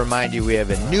 Wanted to remind you we have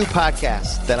a new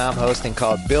podcast that I'm hosting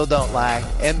called Bill Don't Lie,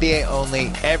 NBA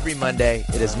only, every Monday.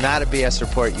 It is not a BS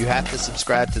report. You have to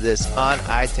subscribe to this on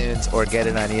iTunes or get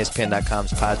it on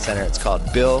ESPN.com's Pod Center. It's called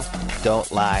Bill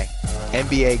Don't Lie.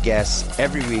 NBA guests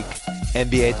every week,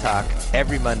 NBA talk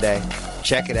every Monday.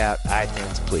 Check it out,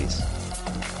 iTunes, please.